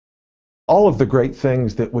all of the great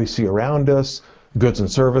things that we see around us, goods and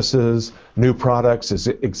services, new products,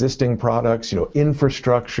 existing products,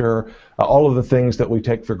 infrastructure, all of the things that we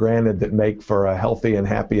take for granted that make for a healthy and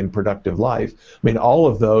happy and productive life. I mean, all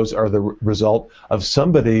of those are the result of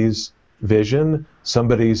somebody's vision,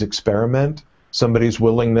 somebody's experiment, somebody's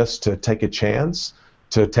willingness to take a chance,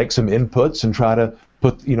 to take some inputs and try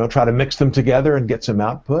to mix them together and get some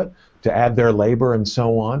output, to add their labor and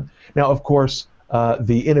so on. Now, of course,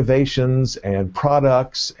 the innovations and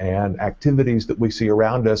products and activities that we see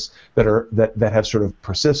around us that have sort of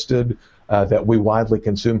persisted, that we widely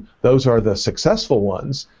consume, those are the successful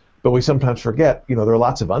ones. But we sometimes forget, there are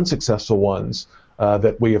lots of unsuccessful ones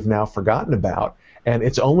that we have now forgotten about. And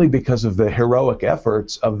it's only because of the heroic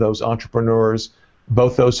efforts of those entrepreneurs,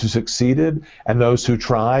 both those who succeeded and those who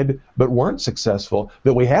tried but weren't successful,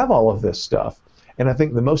 that we have all of this stuff. And I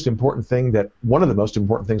think one of the most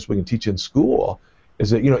important things we can teach in school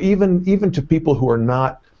is that, even to people who are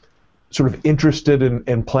not sort of interested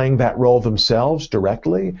in playing that role themselves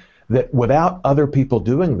directly, that without other people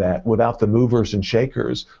doing that, without the movers and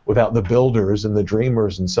shakers, without the builders and the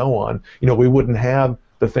dreamers and so on, we wouldn't have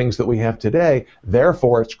the things that we have today.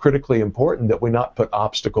 Therefore, it's critically important that we not put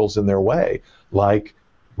obstacles in their way, like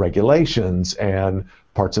regulations and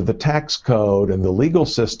parts of the tax code and the legal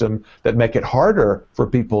system that make it harder for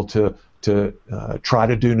people to try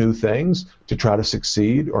to do new things, to try to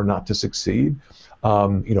succeed or not to succeed.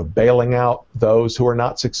 Bailing out those who are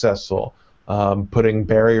not successful, putting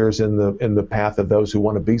barriers in the path of those who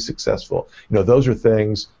want to be successful. Those are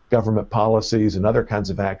things, government policies and other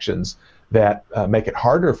kinds of actions that make it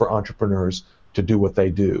harder for entrepreneurs to do what they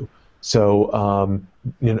do. So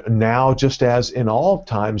now, just as in all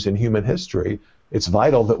times in human history, it's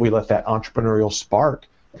vital that we let that entrepreneurial spark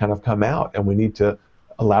kind of come out, and we need to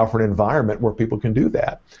allow for an environment where people can do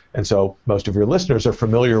that. And so most of your listeners are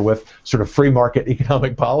familiar with sort of free market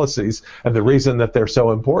economic policies, and the reason that they're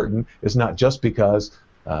so important is not just because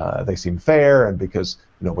they seem fair and because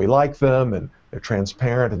we like them and they're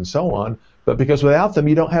transparent and so on, but because without them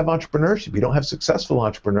you don't have entrepreneurship, you don't have successful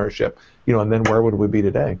entrepreneurship, and then where would we be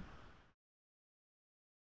today?